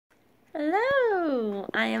Hello!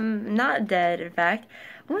 I am not dead, in fact.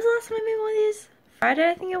 When was the last time I made one of these? Friday,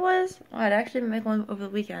 I think it was? Oh, I'd actually make one over the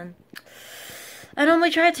weekend. I normally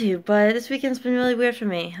try to, but this weekend's been really weird for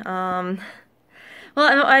me. Well,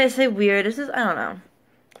 I say weird. It's just, I don't know.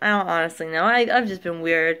 I don't honestly know. I've just been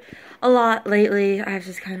weird a lot lately. I've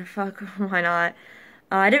just kind of, why not?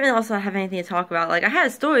 I didn't really also have anything to talk about. Like, I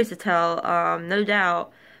had stories to tell, no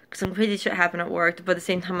doubt, because some crazy shit happened at work, but at the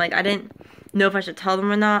same time, like, I didn't know if I should tell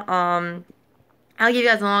them or not. I'll give you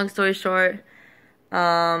guys a long story short.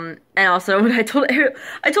 And also, when I told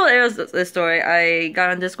Ariel this story, I got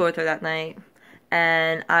on Discord with her that night,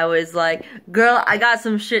 and I was like, girl, I got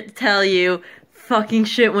some shit to tell you. Fucking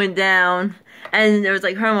shit went down. And there was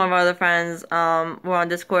like her and one of our other friends were on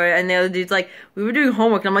Discord, and the other dude's like, we were doing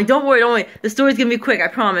homework, and I'm like, don't worry, the story's gonna be quick, I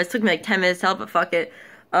promise. It took me like 10 minutes to help, but fuck it.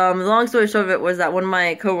 The long story short of it was that one of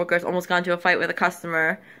my coworkers almost got into a fight with a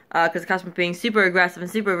customer, because the customer was being super aggressive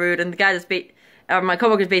and super rude, and the guy just my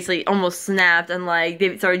coworkers basically almost snapped, and like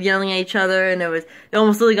they started yelling at each other, and they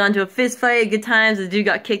almost really got into a fist fight. Good times. The dude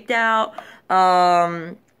got kicked out.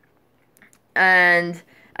 And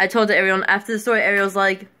I told everyone after the story. Ariel's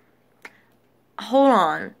like, hold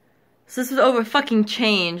on, so this was over fucking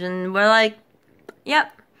change, and we're like,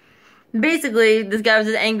 yep. Basically, this guy was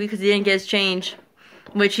just angry because he didn't get his change,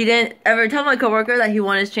 which he didn't ever tell my coworker that he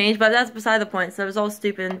wanted his change, but that's beside the point. So it was all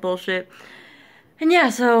stupid and bullshit. And yeah,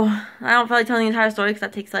 so I don't feel like telling the entire story because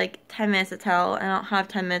that takes like 10 minutes to tell. I don't have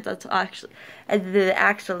 10 minutes to actually,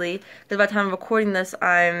 because by the time I'm recording this,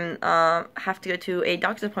 I'm have to go to a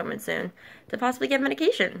doctor's appointment soon to possibly get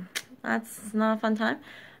medication. That's not a fun time.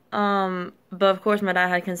 But of course, my dad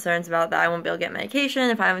had concerns about that I won't be able to get medication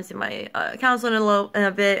if I haven't seen my counselor in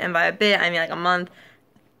a bit, and by a bit I mean like a month.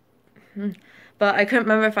 But I couldn't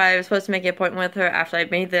remember if I was supposed to make an appointment with her after I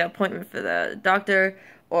made the appointment for the doctor,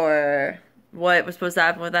 or what was supposed to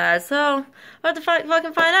happen with that. So I have to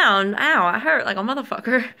fucking find out. And ow, I hurt like a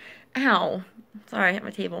motherfucker. Ow. Sorry, I hit my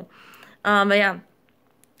table. But yeah.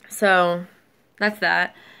 So that's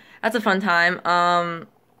that. That's a fun time.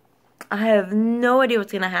 I have no idea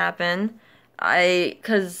what's gonna happen.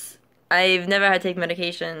 Cause I've never had to take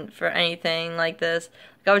medication for anything like this.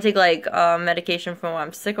 Like, I would take like medication for when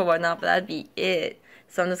I'm sick or whatnot, but that'd be it.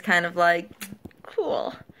 So I'm just kind of like,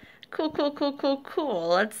 cool. I'm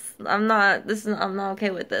not okay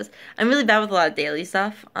with this. I'm really bad with a lot of daily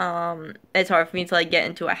stuff. It's hard for me to like get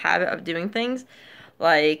into a habit of doing things.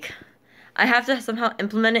 Like, I have to somehow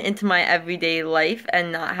implement it into my everyday life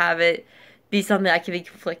and not have it be something I can be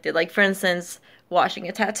conflicted. Like, for instance, washing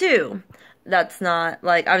a tattoo. That's not,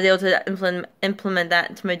 like, I was able to implement that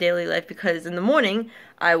into my daily life because in the morning,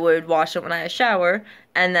 I would wash it when I shower,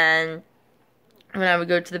 and then when I would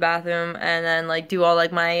go to the bathroom and then, like, do all,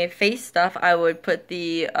 like, my face stuff, I would put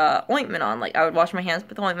the ointment on. Like, I would wash my hands,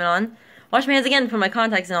 put the ointment on, wash my hands again, put my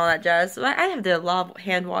contacts and all that jazz. So I have to do a lot of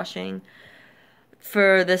hand washing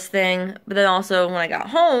for this thing. But then also, when I got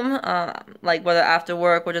home, like, whether after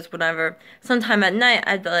work or just whenever, sometime at night,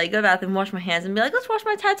 I'd, like, go to the bathroom, wash my hands, and be like, let's wash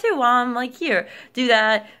my tattoo while I'm, like, here. Do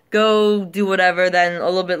that, go do whatever, then a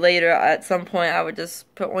little bit later, at some point, I would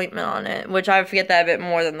just put ointment on it, which I forget that a bit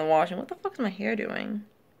more than the washing. What the fuck is my hair doing?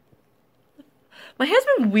 My hair's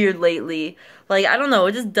been weird lately. Like, I don't know,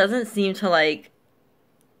 it just doesn't seem to, like,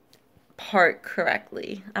 part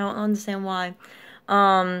correctly. I don't understand why.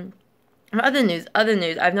 Other news. I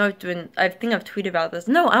think I've tweeted about this.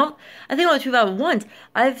 No, I think I only tweeted about it once.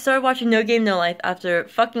 I've started watching No Game No Life after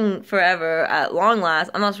fucking forever, at long last.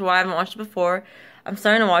 I'm not sure why I haven't watched it before. I'm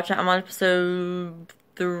starting to watch it. I'm on episode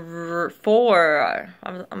 4.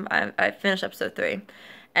 I finished episode 3.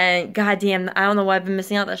 And goddamn, I don't know why I've been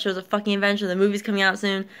missing out. That show's a fucking adventure. The movie's coming out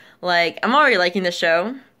soon. Like, I'm already liking the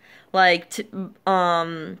show. Like,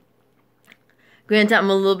 granted, I'm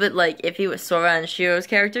a little bit like iffy with Sora and Shiro's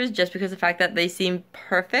characters just because of the fact that they seem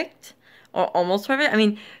perfect or almost perfect. I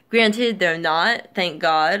mean, granted, they're not, thank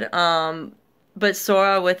God. But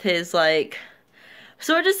Sora with his like,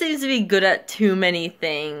 Sora just seems to be good at too many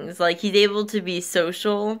things. Like, he's able to be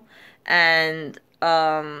social and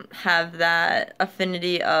have that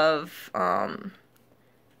affinity of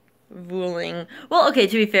ruling. Well, okay,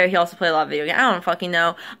 to be fair, he also played a lot of video games. I don't fucking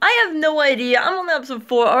know. I have no idea. I'm on episode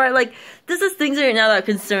 4. Alright, like, this is things right now that are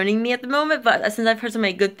concerning me at the moment, but since I've heard so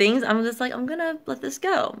many good things, I'm just like, I'm gonna let this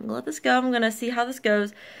go. I'm gonna let this go. I'm gonna see how this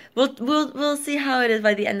goes. We'll see how it is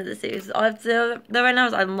by the end of the series. All I have to say though right now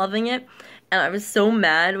is I'm loving it, and I was so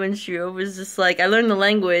mad when Shiro was just like, I learned the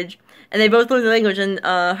language, and they both learned the language, and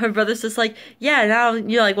her brother's just like, yeah, now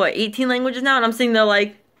you're like, what, 18 languages now? And I'm sitting there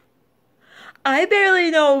like, I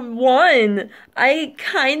barely know one. I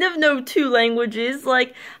kind of know two languages.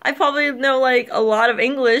 Like, I probably know like a lot of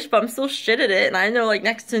English, but I'm still shit at it. And I know like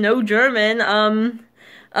next to no German.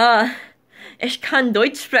 Uh, Ich kann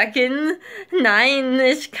Deutsch sprechen. Nein,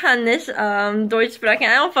 ich kann nicht Deutsch sprechen.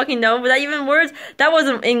 I don't fucking know. Was that even words? That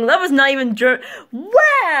wasn't English. That was not even German.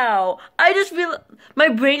 Wow! I just feel my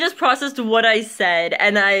brain just processed what I said,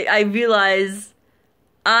 and I realized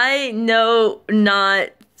I know not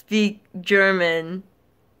speak German.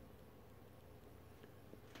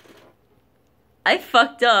 I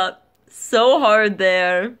fucked up so hard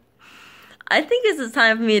there. I think it's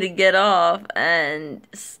time for me to get off and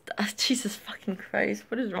Jesus fucking Christ,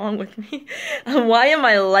 what is wrong with me? Why am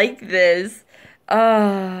I like this?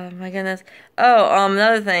 Oh my goodness. Oh,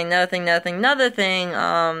 another thing. I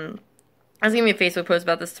was gonna be a Facebook post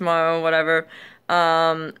about this tomorrow, whatever.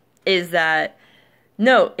 Is that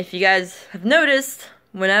no, if you guys have noticed,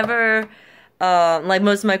 whenever like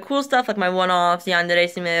most of my cool stuff, like my one-offs, Yandere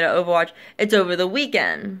Simulator, Overwatch, it's over the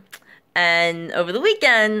weekend. And over the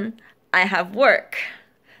weekend, I have work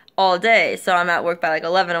all day. So I'm at work by like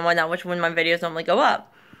 11 and whatnot, which when my videos normally go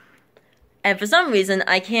up. And for some reason,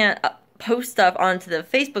 I can't post stuff onto the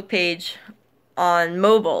Facebook page on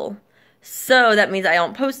mobile. So that means I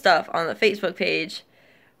don't post stuff on the Facebook page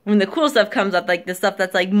when the cool stuff comes up, like the stuff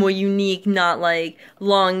that's like more unique, not like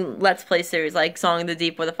long Let's Play series like Song of the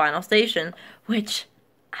Deep or The Final Station, which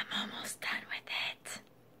I'm almost done with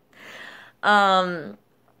it.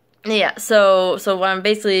 Yeah, so what I'm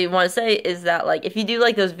basically want to say is that like if you do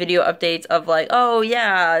like those video updates of like, oh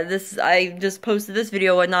yeah, this I just posted this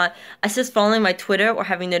video or whatnot, I suggest following my Twitter or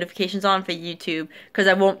having notifications on for YouTube because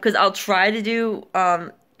I'll try to do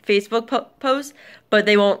Facebook posts, but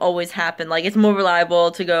they won't always happen. Like it's more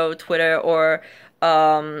reliable to go Twitter or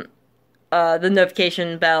the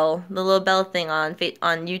notification bell, the little bell thing on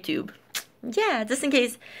YouTube. Yeah, just in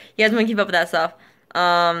case you guys want to keep up with that stuff.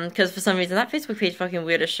 Because for some reason that Facebook page fucking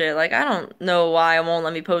weird as shit. Like, I don't know why it won't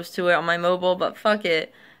let me post to it on my mobile, but fuck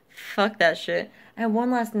it. Fuck that shit. I have one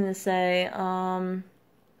last thing to say. Fuck.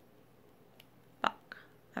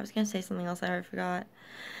 I was gonna say something else I already forgot.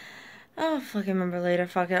 Oh, fucking remember later.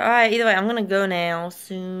 Fuck it. Alright, either way, I'm gonna go now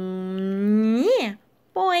soon. Yeah.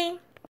 Boy.